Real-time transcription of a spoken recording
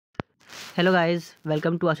Hello guys,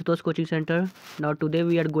 welcome to Asutosh Coaching Center. Now today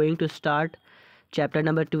we are going to start chapter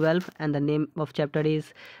number 12 and the name of chapter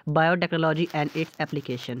is Biotechnology and its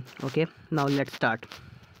application. Okay, now let's start.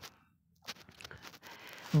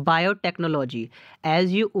 Biotechnology,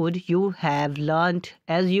 as you would have learned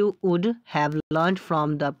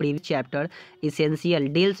from the previous chapter, essential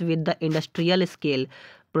deals with the industrial scale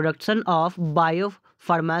production of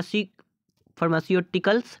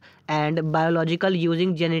pharmaceuticals and biological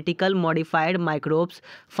using genetically modified microbes,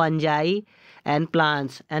 fungi, and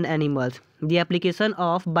plants and animals. The application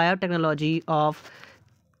of biotechnology of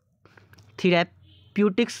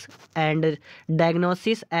therapeutics and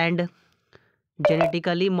diagnosis and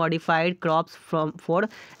genetically modified crops from for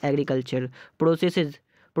agriculture processes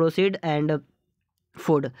proceed and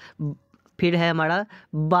food. फिर है हमारा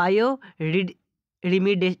bio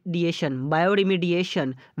रिमीडिएशन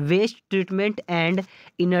waste treatment and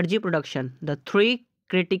energy production. The three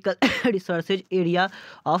critical research area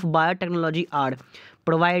of biotechnology are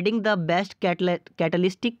providing the best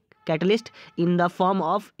catalyst in the form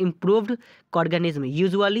of improved organism,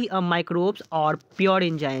 usually a microbes or pure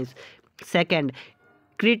enzymes. Second,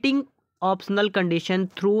 creating optional condition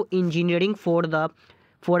through engineering for a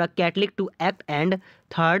catalyst to act. And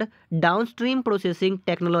third, downstream processing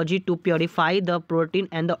technology to purify the protein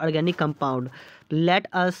and the organic compound. Let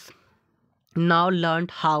us now learn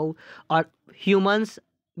how our humans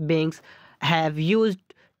beings have used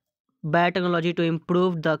biotechnology to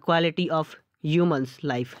improve the quality of humans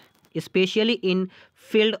life, especially in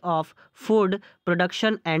field of food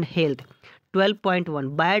production and health.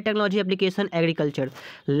 12.1 Biotechnology application agriculture.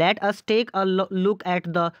 Let us take a look at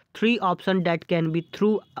the three options that can be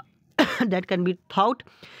that can be thought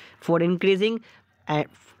for increasing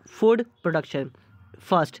food production.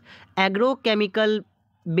 First, agrochemical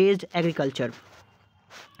based agriculture,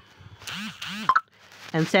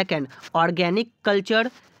 and second, organic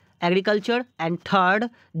culture agriculture, and third,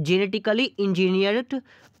 genetically engineered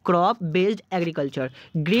crop based agriculture.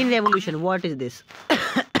 Green revolution, what is this?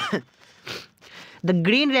 The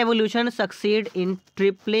Green Revolution succeeded in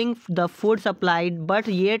tripling the food supply, but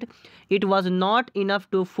yet it was not enough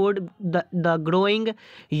to feed the growing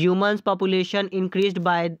human population. Increased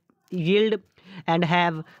by yield and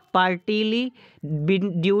have partly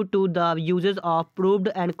been due to the uses of proved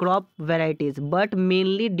and crop varieties, but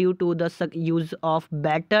mainly due to the use of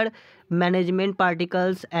better management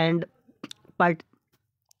particles and part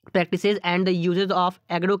practices and the uses of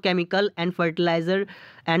agrochemical and fertilizer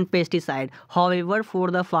and pesticide. However, for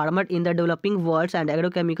the farmer in the developing worlds and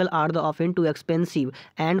agrochemical are the often too expensive,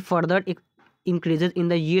 and further increases in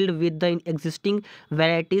the yield with the existing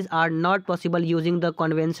varieties are not possible using the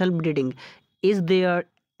conventional breeding. Is there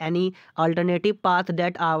any alternative path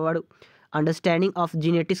that our understanding of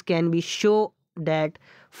genetics can be show that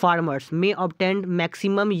farmers may obtain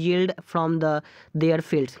maximum yield from their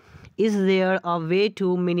fields? Is there a way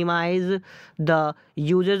to minimize the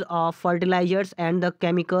uses of fertilizers and the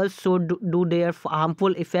chemicals so do their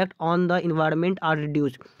harmful effect on the environment are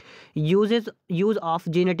reduced? Use of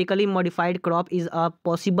genetically modified crop is a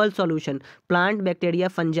possible solution. Plant, bacteria,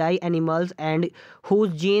 fungi, animals, and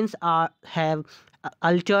whose genes have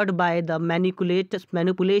altered by the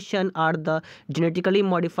manipulation are the genetically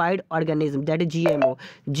modified organism, that is GMO.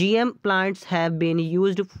 GM plants have been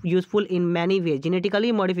useful in many ways.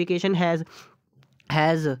 Genetically modification has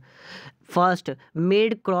first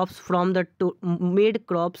made crops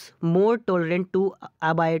more tolerant to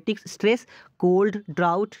abiotic stress, cold,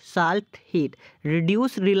 drought, salt, heat,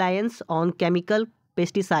 reduce reliance on chemical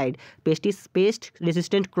pest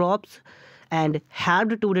resistant crops, and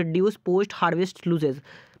helped to reduce post harvest losses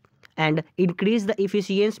and increase the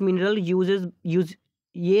efficient mineral uses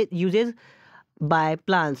by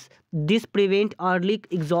plants. This prevent early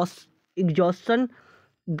exhaustion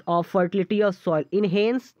of fertility of soil.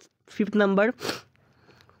 Enhance fifth number,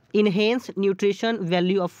 enhance nutrition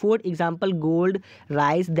value of food, example gold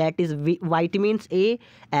rice, that is vitamins A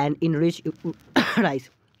and enrich rice.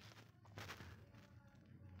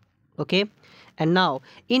 Okay, and now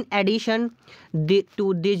in addition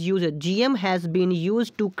to this user, GM has been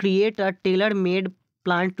used to create a tailor-made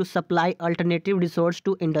plant to supply alternative resource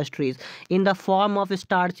to industries in the form of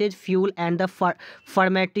starches, fuel, and the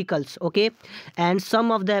pharmaceuticals. Okay, and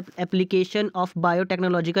some of the application of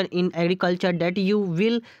biotechnological in agriculture that you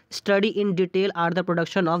will study in detail are the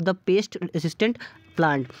production of the pest resistant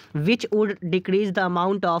plant, which would decrease the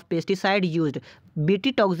amount of pesticide used.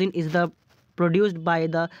 Bt toxin is the produced by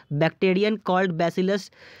the bacterium called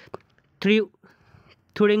Bacillus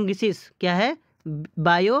thuringiensis. क्या है?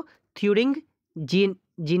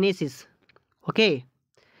 Biothuringiensis. Okay,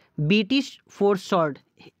 BT for short.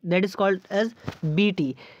 that is called as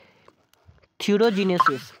BT,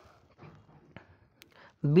 thurogenesis.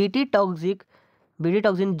 BT toxic BT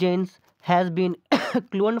toxin genes has been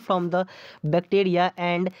cloned from the bacteria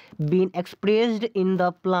and been expressed in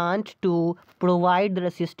the plant to provide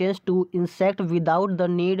resistance to insect without the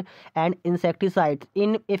need and insecticides.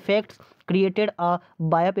 In effect, created a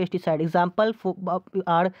biopesticide. Example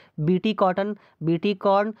are BT cotton, BT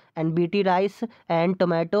corn, and BT rice, and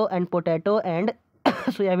tomato and potato and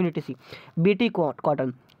soybean etc. BT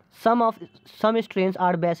cotton. Some strains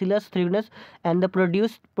are Bacillus thuringiensis and the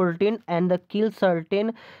produce protein and the kill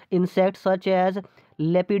certain insects such as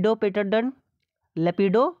Lepidopteran,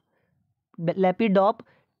 Lepido,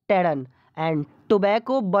 Lepidopteran and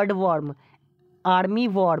tobacco budworm, army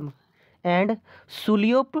worm and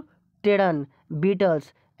Suliopteran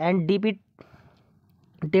beetles and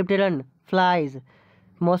Dipteran flies,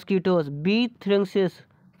 mosquitoes. Bee thuringiensis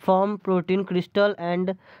form protein crystal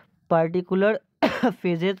and particular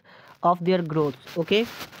phases of their growth. Okay.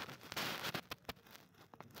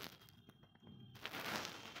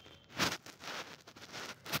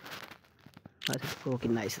 Okay,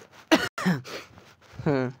 nice.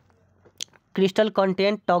 Hmm. Crystal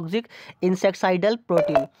contain toxic insecticidal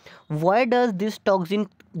protein. Why does this toxin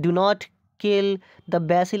do not kill the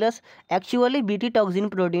bacillus? Actually, Bt toxin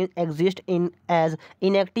protein exists in as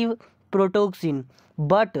inactive protoxin,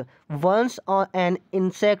 but once an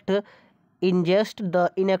insect ingest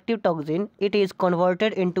the inactive toxin, it is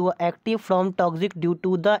converted into active from toxic due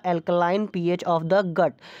to the alkaline pH of the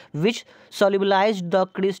gut, which solubilized the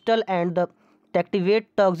crystal and the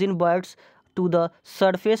activate toxin bursts to the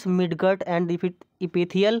surface midgut and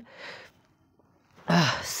epithelial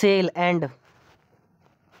cell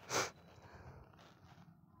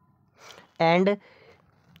and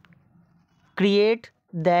create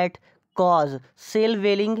that cause cell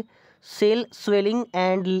swelling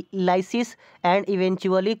and lysis and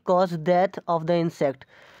eventually cause death of the insect.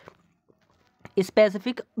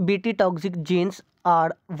 Specific Bt toxic genes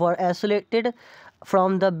are were isolated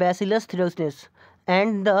from the Bacillus thuringiensis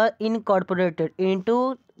and the incorporated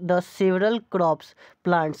into the several crops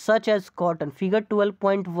plants such as cotton. Figure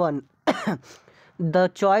 12.1. The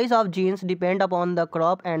choice of genes depend upon the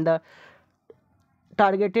crop and the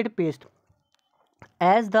targeted pest.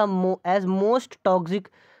 As most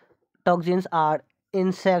toxins are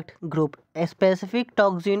insect group, a specific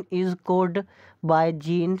toxin is coded by a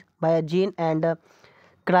gene and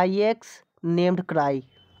cryex named cry.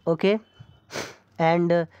 Okay,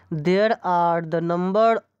 and there are the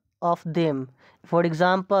number of them. For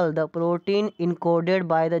example, the protein encoded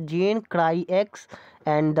by the gene cryex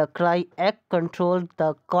and the cryex controlled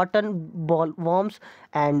the cotton worms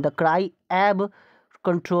and the cryab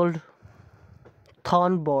controlled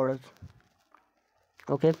thorn borers.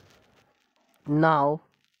 Okay, now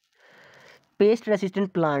pest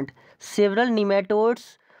resistant plant. Several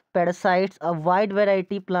nematodes, parasites, a wide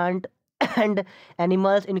variety plant and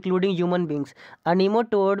animals including human beings. A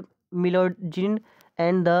nematode melogene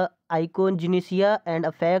and the icongenesia and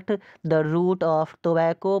affect the root of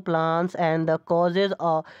tobacco plants and the causes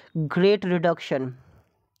a great reduction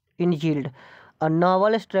in yield. A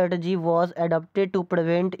novel strategy was adopted to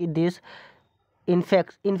prevent this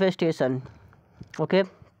infestation. Okay,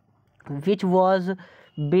 which was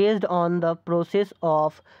based on the process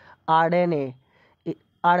of RNA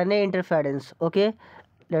RNA interference. Okay,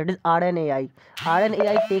 that is RNAi.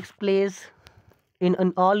 RNAi takes place in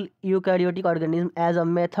all eukaryotic organisms as a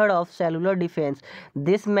method of cellular defense.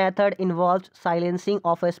 This method involves silencing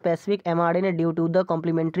of a specific mRNA due to the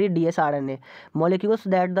complementary dsRNA molecules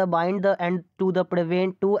that the bind the and to the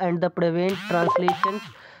prevent translations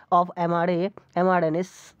of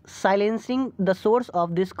mRNA. Silencing the source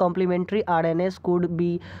of this complementary RNAs could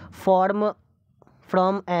be form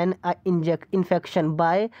from an infection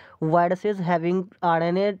by viruses having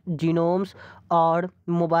RNA genomes or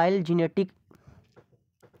mobile genetic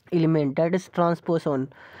element, that is transposon,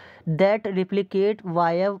 that replicate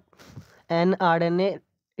via an RNA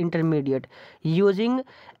intermediate. Using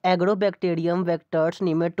agrobacterium vectors,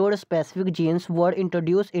 nematode specific genes were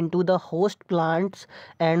introduced into the host plants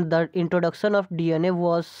and the introduction of DNA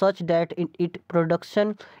was such that it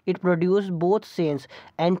produced both sense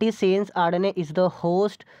antisense RNA is the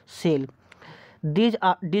host cell. These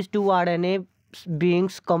two RNA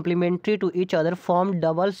beings complementary to each other form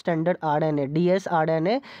double standard RNA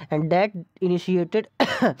dsRNA and that initiated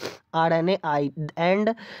RNAi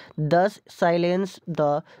and thus silence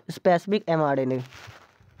the specific mRNA.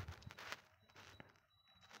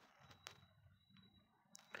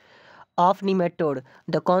 Of nematode.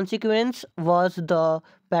 The consequence was the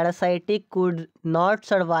parasitic could not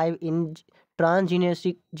survive in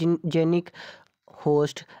transgenic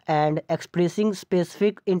host and expressing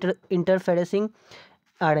specific interfacing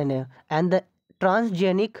RNA, and the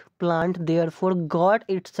transgenic plant therefore got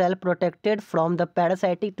itself protected from the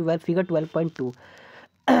parasitic 12 figure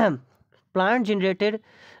 12.2. Plant generated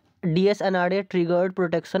dsNRA triggered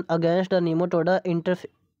protection against the nematode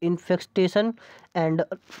infestation and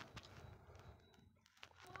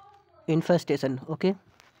infestation. Okay.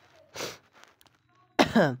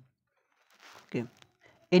 Okay.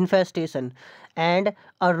 Infestation and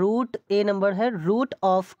a root A number है root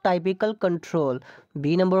of typical control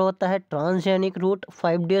B number होता है transgenic root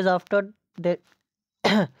 5 days after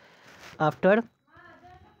after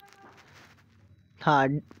हाँ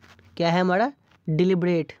क्या है हमारा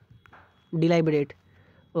डिलाइबरेट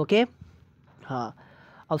okay हाँ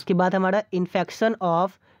और उसके बाद हमारा infection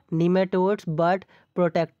of nematodes but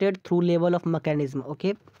protected through level of mechanism okay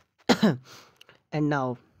and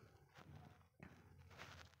now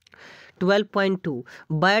 12.2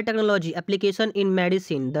 Biotechnology application in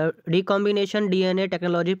medicine. The recombination DNA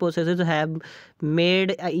technology processes have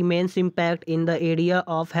made an immense impact in the area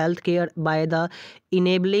of healthcare by the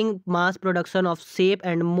enabling mass production of safe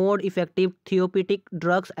and more effective therapeutic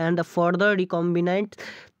drugs, and the further recombinant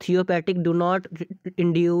therapeutic do not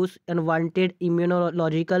induce unwanted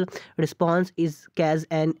immunological response is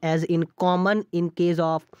as in common in case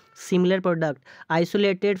of similar product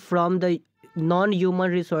isolated from the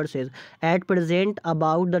non-human resources. At present,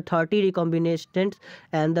 about the 30 recombinations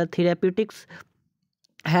and the therapeutics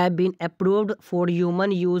have been approved for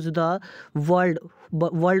human use the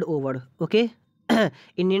world over. Okay,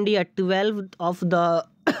 in India, 12 of the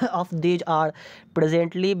of these are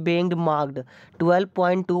presently being marked.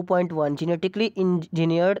 12.2.1 genetically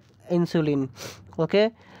engineered insulin.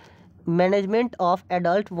 Okay, management of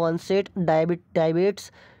adult onset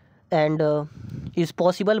diabetes and is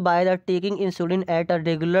possible by the taking insulin at a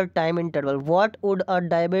regular time interval. What would a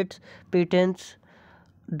diabetes patient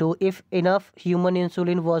do if enough human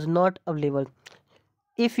insulin was not available?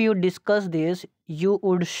 If you discuss this, you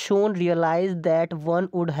would soon realize that one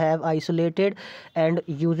would have isolated and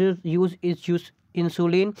use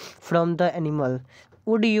insulin from the animal.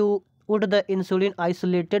 Would the insulin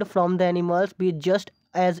isolated from the animals be just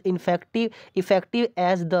as effective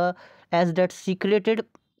as that secreted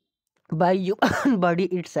by human body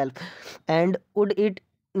itself, and would it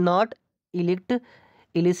not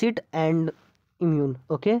elicit and immune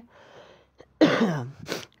okay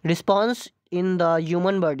response in the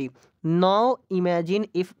human body? Now imagine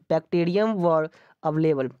if bacterium were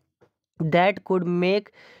available that could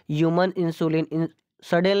make human insulin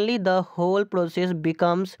suddenly the whole process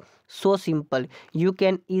becomes so simple. You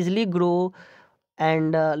can easily grow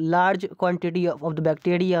and large quantity of the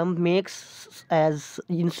bacterium makes as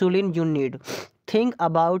insulin you need. Think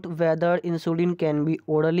about whether insulin can be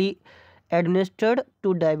orally administered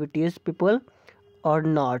to diabetes people or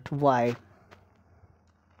not. Why?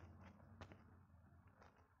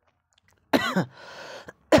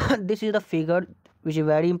 This is the figure which is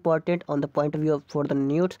very important on the point of view of for the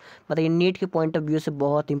NEET, मतलब ये NEET के point of view से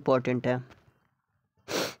बहुत important है.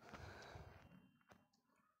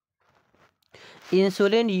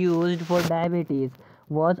 Insulin used for diabetes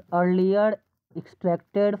was earlier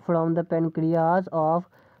extracted from the pancreas of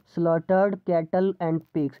slaughtered cattle and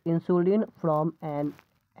pigs. Insulin from an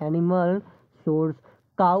animal source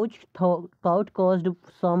caused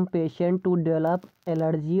some patient to develop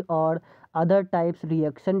allergy or other types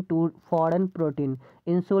reaction to foreign protein.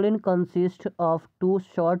 Insulin consists of two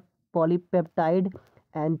short polypeptide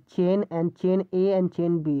and chain A and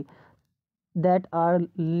chain B that are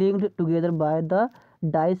linked together by the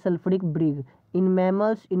disulfuric bridge. In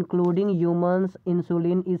mammals, including humans,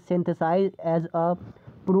 insulin is synthesized as a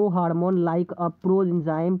prohormone like a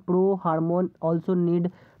proenzyme. Prohormone also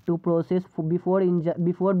need to process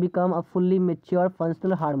before become a fully mature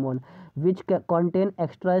functional hormone, which contain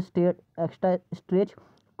extra stretch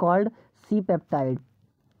called C-peptide.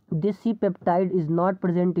 This C-peptide is not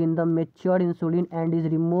present in the mature insulin and is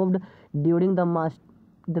removed during the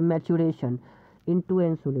maturation into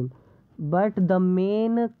insulin. But the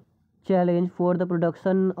main challenge for the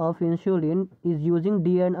production of insulin is using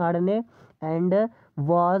DNA and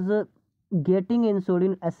was getting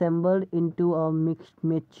insulin assembled into a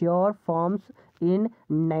mature forms in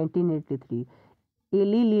 1983.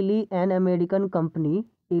 Eli Lilly, an American company,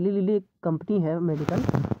 Eli Lilly एक company है American,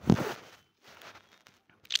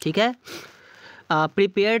 ठीक है,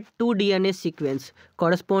 prepared two DNA sequence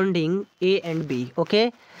corresponding A and B.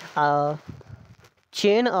 Okay,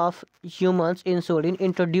 chain of humans insulin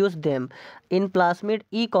introduced them in plasmid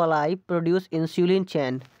E. coli produce insulin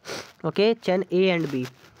chain. Okay, chain A and B.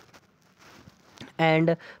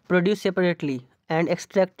 and produced separately and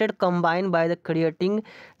extracted combined by the creating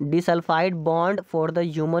disulfide bond for the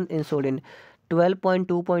human insulin.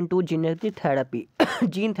 12.2.2 genetic therapy.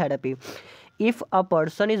 Gene therapy. If a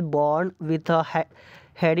person is born with a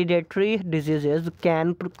hereditary diseases,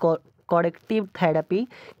 corrective therapy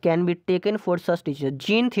can be taken for such diseases.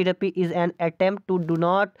 Gene therapy is an attempt to do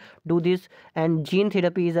not do this, and gene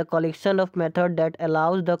therapy is a collection of method that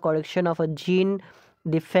allows the correction of a gene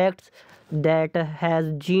defects that has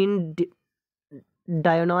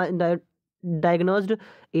diagnosed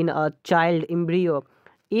in a child embryo.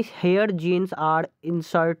 If hair genes are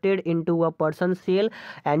inserted into a person's cell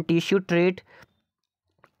and tissue trait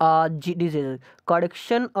disease.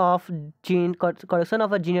 Correction of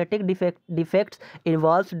a genetic defects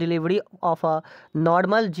involves delivery of a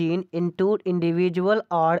normal gene into individual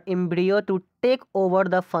or embryo to take over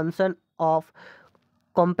the function of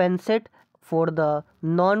compensate for the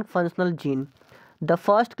non-functional gene. The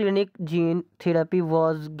first clinic gene therapy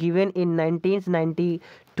was given in 1990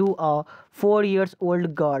 to a 4 years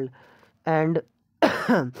old girl, and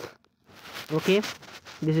okay,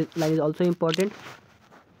 this is line is also important,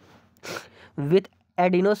 with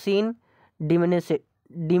adenosine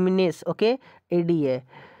deaminase, okay, ADA.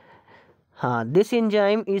 This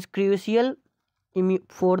enzyme is crucial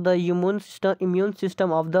for the immune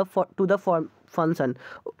system of the to the function,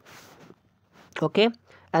 okay,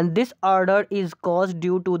 and this order is caused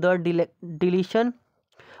due to the deletion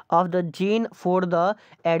of the gene for the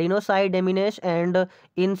adenosine deaminase, and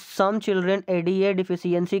in some children ADA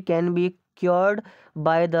deficiency can be cured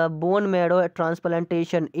by the bone marrow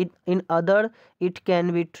transplantation. In other, it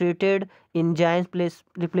can be treated enzyme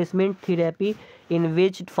replacement therapy, in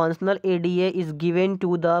which functional ADA is given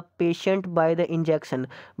to the patient by the injection.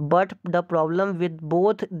 But the problem with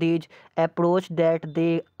both these approach that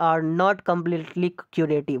they are not completely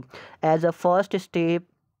curative. As a first step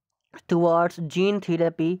towards gene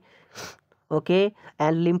therapy, okay,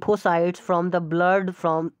 and lymphocytes from the blood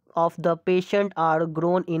from of the patient are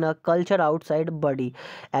grown in a culture outside body,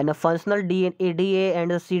 and a functional ADA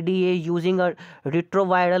and a CDA using a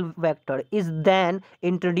retroviral vector is then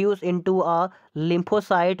introduced into a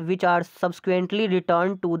lymphocyte, which are subsequently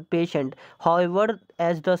returned to the patient. However,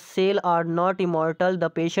 as the cell are not immortal, the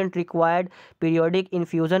patient required periodic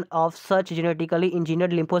infusion of such genetically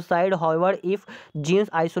engineered lymphocyte. However, if genes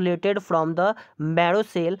isolated from the marrow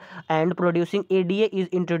cell and producing ADA is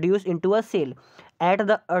introduced into a cell at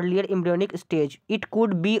the earlier embryonic stage, it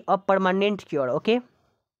could be a permanent cure, okay.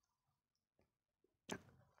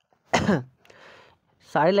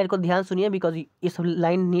 सारे line को ध्यान सुनिए, because इस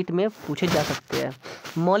line NEET में पूछे जा सकते हैं.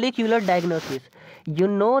 Molecular diagnosis. You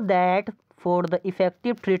know that for the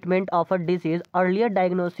effective treatment of a disease, earlier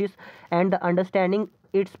diagnosis and the understanding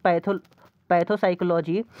its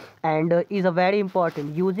pathophysiology and is a very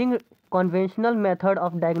important. Using conventional method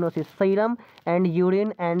of diagnosis, serum and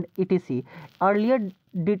urine and etc. Earlier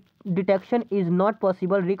detection is not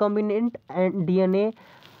possible. Recombinant and DNA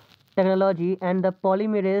technology and the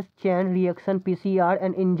polymerase chain reaction PCR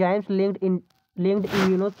and enzymes linked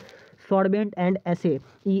immunosorbent and assay.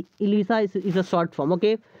 ELISA is a short form,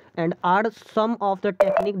 okay, and are some of the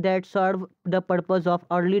techniques that serve the purpose of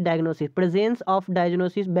early diagnosis. Presence of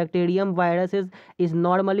diagnosis bacterium viruses is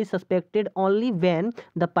normally suspected only when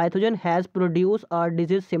the pathogen has produced a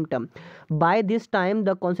disease symptom. By this time,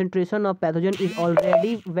 the concentration of pathogen is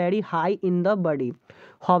already very high in the body.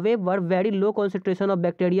 However, very low concentration of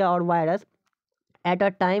bacteria or virus at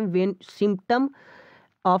a time when symptoms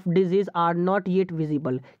of disease are not yet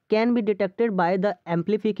visible can be detected by the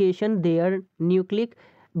amplification their nucleic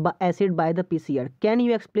acid by the PCR. Can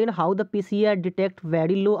you explain how the PCR detect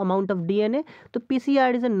very low amount of DNA? So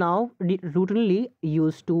PCR is now routinely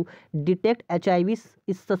used to detect HIV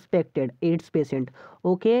is suspected AIDS patient,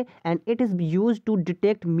 okay, and it is used to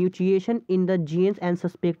detect mutation in the genes and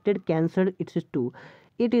suspected cancer it is too.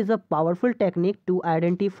 It is a powerful technique to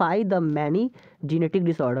identify the many genetic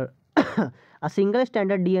disorder. A single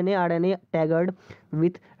standard DNA RNA tagged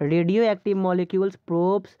with radioactive molecules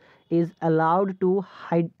probes is allowed to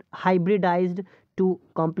hybridized to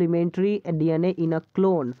complementary DNA in a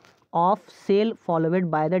clone of cell,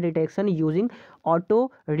 followed by the detection using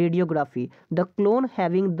autoradiography. The clone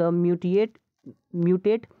having the mutate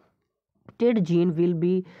gene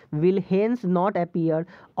will hence not appear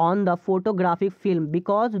on the photographic film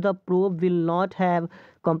because the probe will not have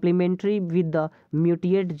complementary with the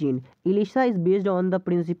mutated gene. ELISA is based on the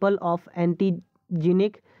principle of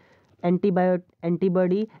antigenic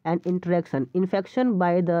antibody and interaction. Infection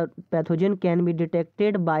by the pathogen can be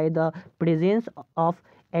detected by the presence of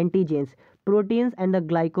antigens, proteins and the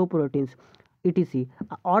glycoproteins, etc.,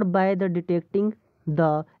 or by the detecting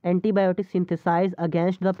the antibiotic synthesized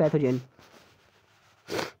against the pathogen.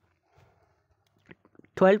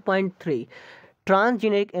 12.3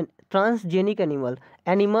 transgenic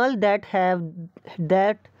animal that have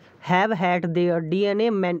had their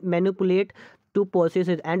DNA manipulate to possess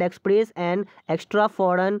it and express an extra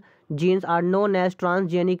foreign genes are known as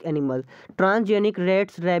transgenic animals. Transgenic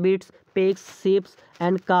rats, rabbits, pigs, sheep,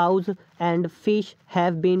 and cows and fish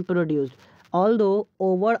have been produced. Although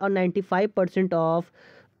over a 95% of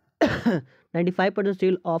 95%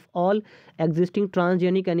 still of all existing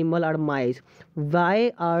transgenic animal are mice.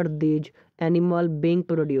 Why are these animals being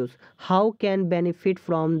produced? How can benefit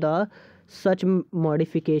from the such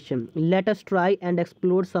modification? Let us try and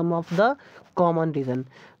explore some of the common reason.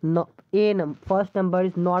 No, first number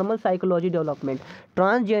is normal psychology development.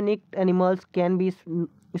 Transgenic animals can be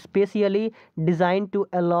specially designed to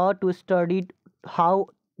allow to study how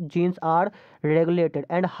genes are regulated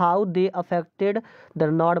and how they affected the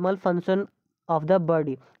normal function of the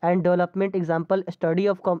body and development. Example, study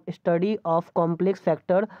of complex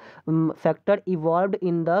factor evolved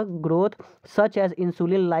in the growth, such as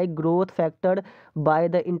insulin like growth factor by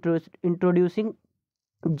the introducing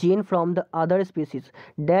gene from the other species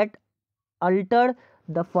that alter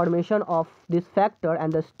the formation of this factor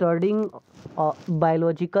and the studying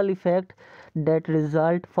biological effect that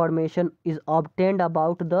result formation is obtained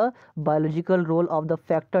about the biological role of the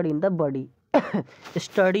factor in the body.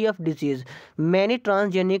 Study of disease. Many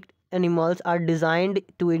transgenic animals are designed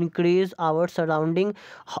to increase our surrounding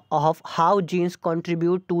of how genes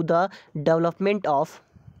contribute to the development of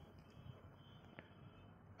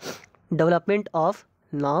development of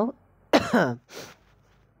now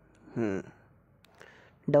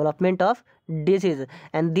development of disease,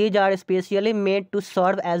 and these are specially made to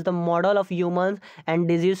serve as the model of humans and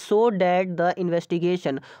disease so that the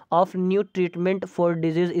investigation of new treatment for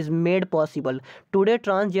disease is made possible. Today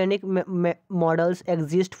transgenic models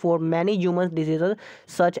exist for many human diseases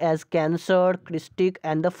such as cancer, cystic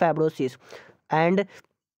and the fibrosis and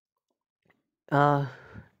uh,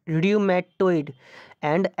 rheumatoid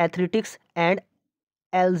and arthritis and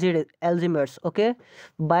Alzheimer's. Okay,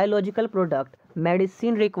 biological product.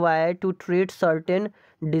 Medicine required to treat certain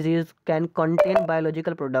disease can contain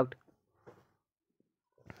biological product,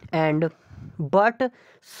 and but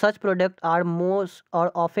such products are most or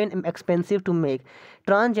often expensive to make.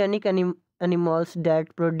 Transgenic animals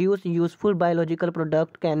that produce useful biological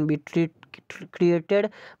product can be created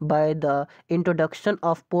by the introduction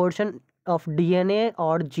of portion of DNA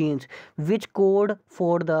or genes which code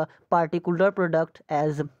for the particular product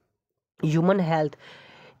as human health.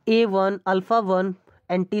 A1 alpha 1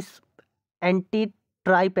 anti anti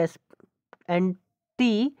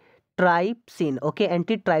antitrypsin, okay,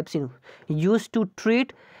 antitrypsin used to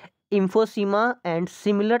treat emphysema and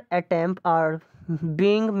similar attempt are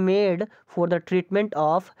being made for the treatment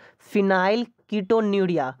of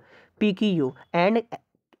phenylketonuria PKU and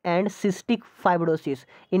cystic fibrosis.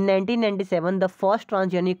 In 1997 the first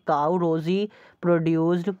transgenic cow Rosie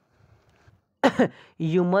produced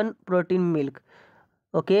human protein milk.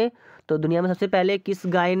 Okay, तो दुनिया में सबसे पहले किस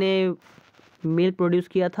गाय ने milk produce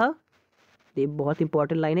किया था? ये बहुत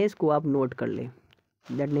इंपॉर्टेंट लाइन है, इसको आप नोट कर लें.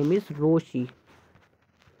 That name is Roshi.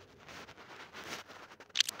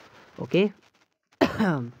 Okay,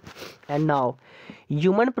 and now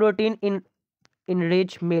human protein in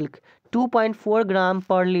rich milk 2.4 gram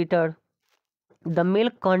per liter. The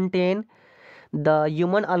milk contain the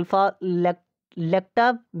human alpha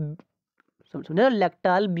lacta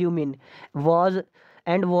lactalbumin was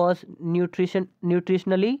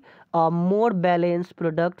nutritionally a more balanced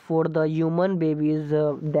product for the human babies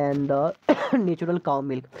than the natural cow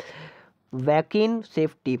milk. Vaccine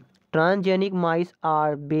safety. Transgenic mice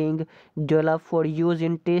are being developed for use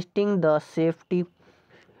in testing the safety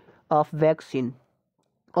of vaccines.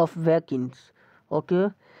 Okay,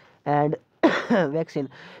 and vaccine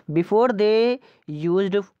before they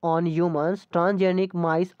used on humans. Transgenic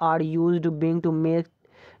mice are used being to make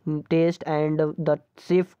test and the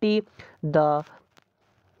safety the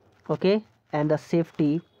okay and the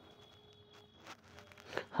safety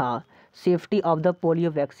of the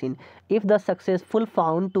polio vaccine. If the successful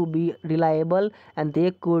found to be reliable and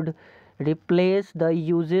they could replace the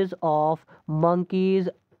uses of monkeys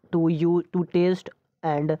to test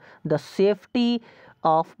and the safety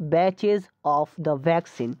of batches of the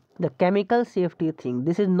vaccine. The chemical safety thing,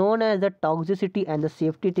 this is known as the toxicity and the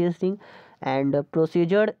safety testing, and the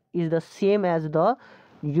procedure is the same as the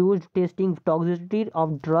used testing toxicity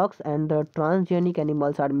of drugs. And the transgenic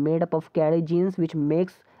animals are made up of carry genes which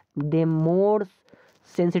makes them more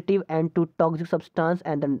sensitive and to toxic substance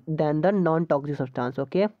and than the non-toxic substance.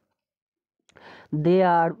 Okay, They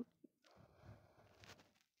are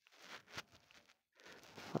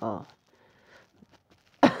uh,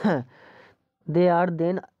 they are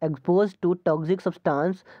then exposed to toxic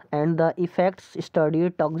substance, and the effects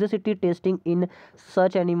studied toxicity testing in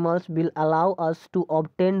such animals will allow us to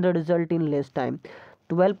obtain the result in less time.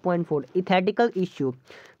 12.4 Ethical issue.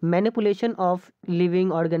 Manipulation of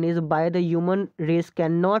living organisms by the human race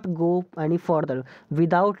cannot go any further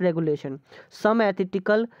without regulation. Some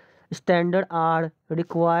ethical standards are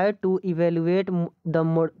required to evaluate the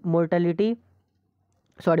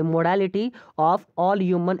morality of all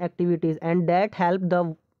human activities and that help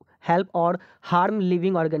or harm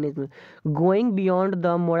living organisms. Going beyond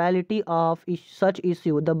the morality of such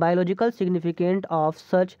issue, the biological significance of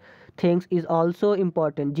such things is also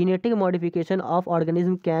important. Genetic modification of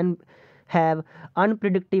organism can have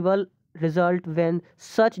unpredictable result when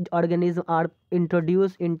such organisms are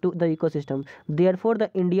introduced into the ecosystem. Therefore, the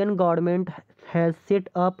Indian government has set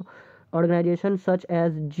up organizations such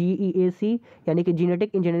as GEAC, यानी कि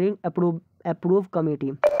Genetic Engineering Approve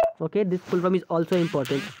Committee. Okay, this full form is also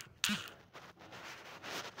important.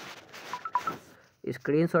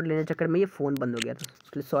 Screenshot लेने चक्कर में ये phone बंद हो गया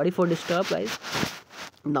था. Sorry for disturb guys.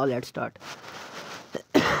 Now let's start.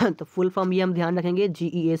 तो फुल फॉर्म ये हम ध्यान रखेंगे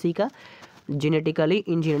GEAC का, Genetically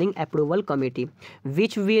Engineering Approval Committee,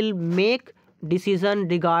 which will make decision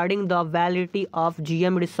regarding the validity of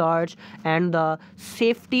GM research and the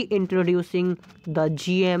safety introducing the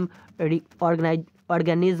GM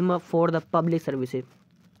organism for the public services.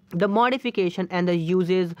 The modification and the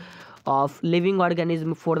uses of living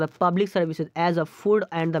organism for the public services as a food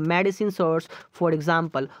and the medicine source, for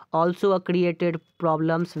example, also created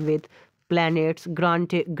problems with planets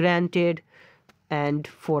granted and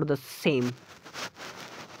for the same.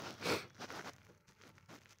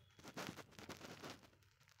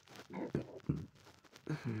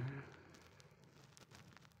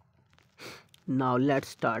 Now let's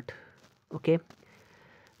start. Okay,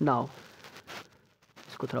 now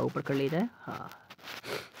इसको थोड़ा ऊपर कर लीजिए. हाँ,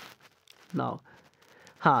 now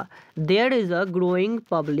हाँ, there is a growing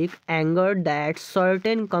public anger that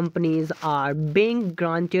certain companies are being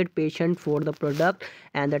granted patent for the product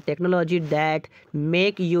and the technology that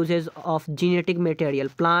make uses of genetic material,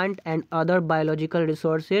 plant and other biological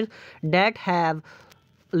resources that have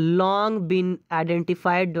long been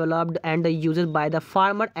identified, developed and used by the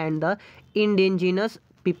farmer and the indigenous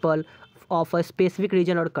people of a specific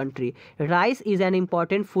region or country. Rice is an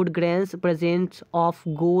important food grain present of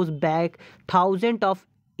goes back thousands of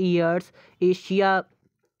years Asia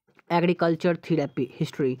agriculture therapy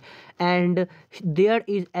history, and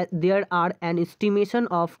there are an estimation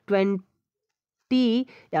of 20,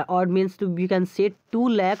 or means to you can say 2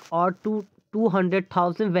 lakh or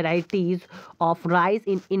 200,000 varieties of rice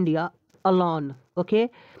in India alone. Okay,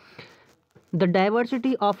 the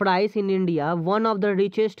diversity of rice in India, one of the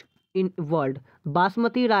richest in world.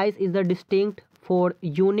 Basmati rice is the distinct for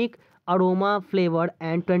unique aroma, flavor,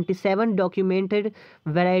 and 27 documented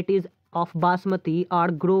varieties of basmati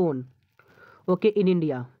are grown. Okay, in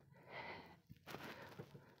India.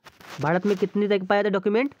 Bharat में कितनी तक पाया था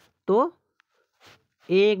document? तो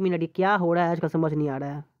 1 minute, ये क्या हो रहा है आज का समझ नहीं आ रहा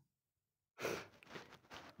है.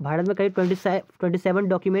 भारत में करीब 27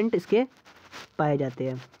 डॉक्यूमेंट इसके पाए जाते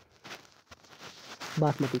हैं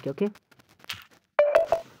बासमती के. Okay,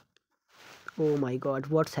 oh my God,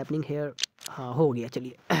 what's happening here. हाँ, हो गया,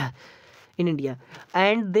 चलिए. In India,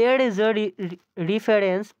 and there is a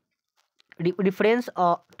reference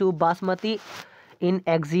to basmati in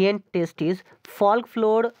ancient texts,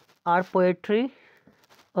 folklore or poetry.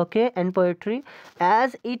 Okay, and poetry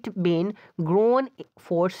as it been grown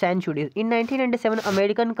for centuries. In 1997,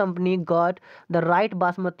 American company got the right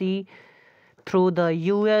basmati through the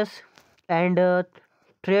US and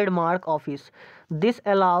trademark office. This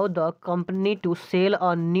allowed the company to sell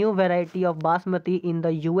a new variety of basmati in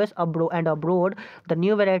the US and abroad. The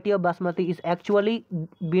new variety of basmati is actually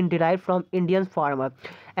been derived from Indian farmer,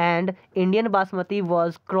 and Indian basmati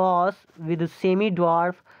was crossed with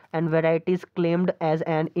semi-dwarf and varieties claimed as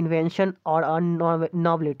an invention or a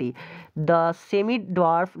novelty. The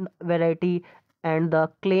semi-dwarf variety and the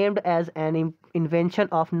claimed as an invention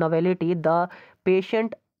of novelty, the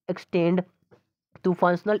patent extend to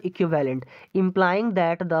functional equivalent, implying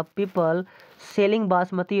that the people selling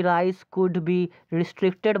basmati rice could be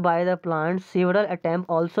restricted by the plant. Several attempts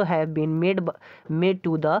also have been made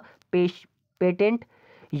to the patent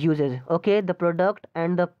uses. Okay, the product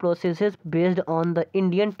and the processes based on the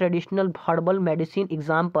Indian traditional herbal medicine,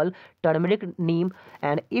 example turmeric, neem,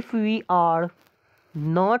 and if we are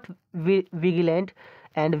not vigilant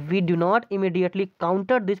and we do not immediately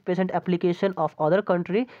counter this patent application of other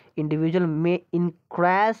country, individual may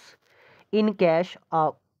increase in cash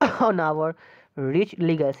on our rich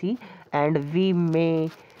legacy, and we may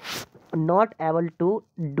not able to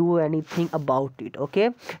do anything about it. Okay,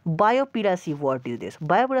 biopiracy, what is this?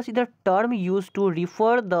 Biopiracy is the term used to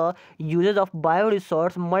refer the uses of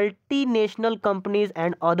bioresource multinational companies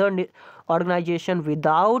and other organization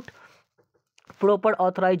without proper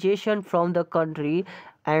authorization from the country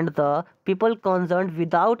and the people concerned,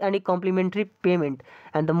 without any complementary payment,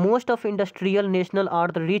 and the most of industrial national are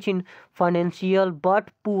the rich in financial but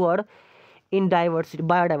poor in diversity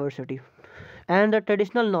biodiversity and the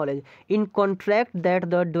traditional knowledge. In contract that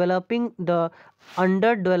the developing the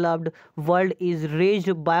underdeveloped world is raised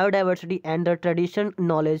biodiversity and the traditional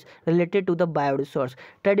knowledge related to the bioresource.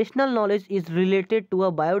 Traditional knowledge is related to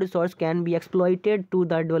a bioresource can be exploited to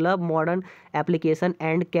the develop modern application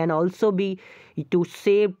and can also be to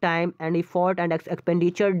save time and effort and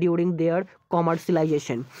expenditure during their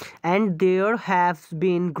commercialization. And there has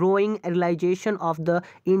been growing realization of the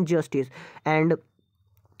injustice and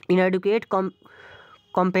inadequate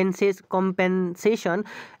compensation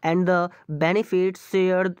and the benefits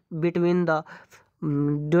shared between the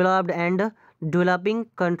developed and developing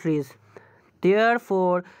countries.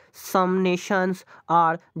 Therefore, some nations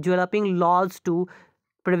are developing laws to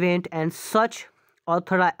prevent and such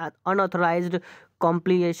unauthorized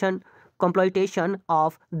completion comploitation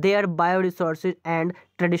of their bioresources and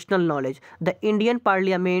traditional knowledge. The Indian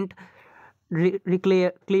Parliament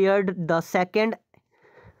cleared the second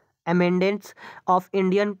amendments of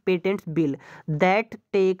Indian Patents Bill that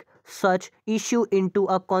take such issue into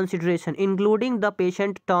a consideration, including the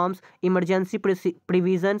patient terms, emergency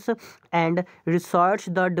provisions, and research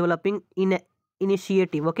the developing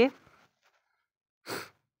initiative. Okay.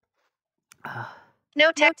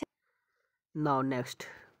 No tech. Now next.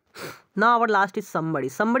 ना our last is समबड़ी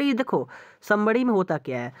समबड़ी देखो समबड़ी में होता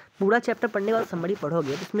क्या है पूरा chapter पढ़ने के बाद समबड़ी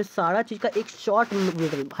पढ़ोगे तो इसमें सारा चीज़ का एक शॉर्ट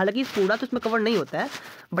हालांकि पूरा तो इसमें कवर नहीं होता है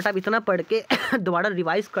बट आप इतना पढ़ के दोबारा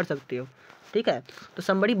रिवाइज कर सकते हो ठीक है तो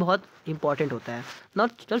समबड़ी बहुत इंपॉर्टेंट होता है ना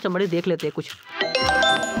चलो समबड़ी देख लेते हैं कुछ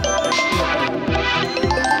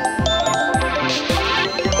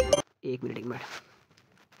एक minute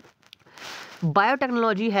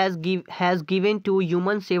Biotechnology has given to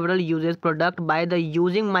humans several uses product by the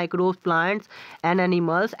using microbes, plants, and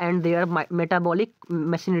animals and their metabolic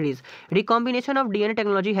machineries. Recombination of DNA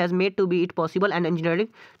technology has made to be it possible and engineering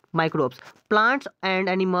microbes, plants, and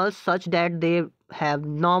animals such that they have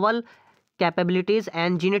novel capabilities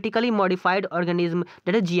and genetically modified organism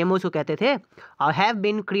that is GMOs को कहते थे have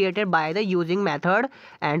been created by the using method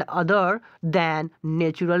and other than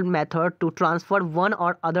natural method to transfer one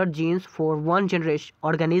or other genes for one generation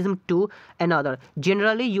organism to another,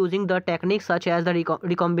 generally using the techniques such as the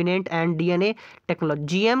recombinant and DNA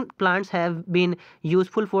technology. GM plants have been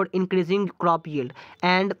useful for increasing crop yield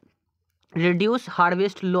and reduce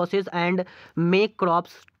harvest losses and make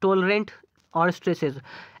crops tolerant or stresses,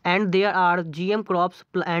 and there are GM crops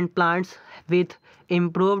and plants with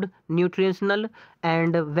improved nutritional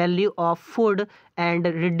and value of food and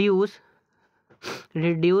reduce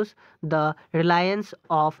the reliance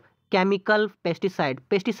of chemical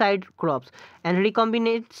pesticide crops, and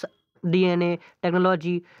recombinant DNA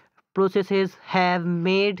technology processes have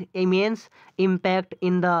made immense impact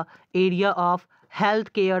in the area of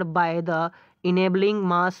healthcare by the enabling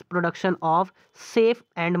mass production of safe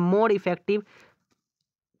and more effective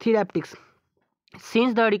therapeutics.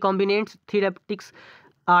 Since the recombinant therapeutics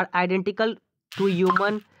are identical to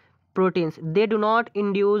human proteins, they do not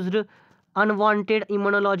induce unwanted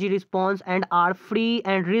immunology response and are free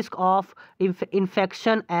and risk of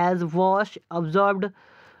infection as was observed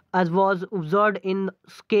in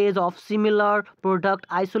case of similar product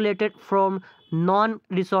isolated from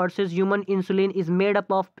non-resources. Human insulin is made up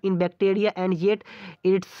of in bacteria and yet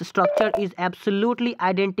its structure is absolutely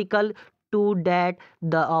identical to that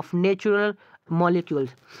of natural molecules.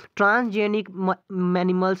 Transgenic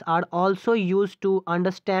animals are also used to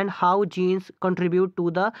understand how genes contribute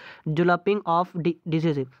to the developing of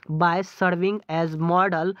diseases by serving as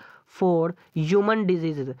model for human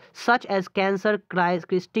diseases such as cancer,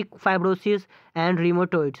 cystic fibrosis, and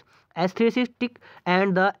rheumatoid arthritis,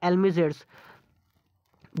 and the Alzheimer's.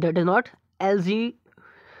 That is not LG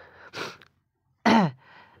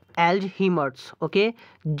Alzheimer's. Okay,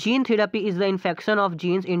 gene therapy is the infection of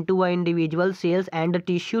genes into an individual cells and the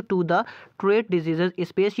tissue to the treat diseases,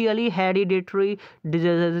 especially hereditary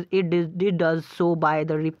diseases. It does so by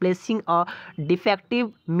the replacing a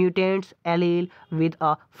defective mutant allele with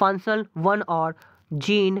a functional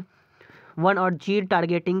one or gene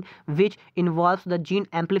targeting, which involves the gene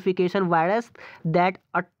amplification virus that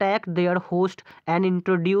attack their host and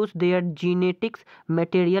introduce their genetics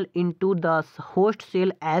material into the host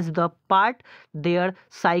cell as the part their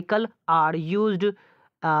cycle are used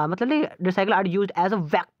मतलब recycle are used as a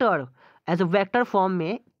vector form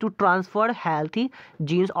में to transfer healthy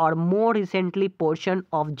genes or more recently portion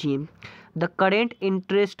of gene. The current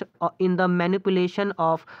interest in the manipulation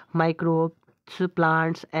of microbes,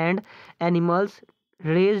 plants and animals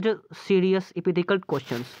raised serious ethical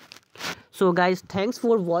questions. So guys, thanks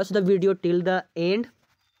for watch the video till the end.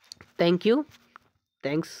 Thank you.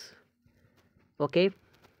 Thanks. Okay.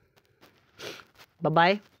 Bye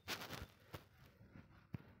bye.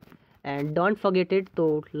 And don't forget it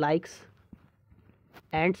to likes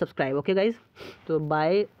and subscribe. Okay guys. So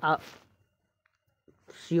bye.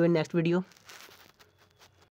 See you in next video.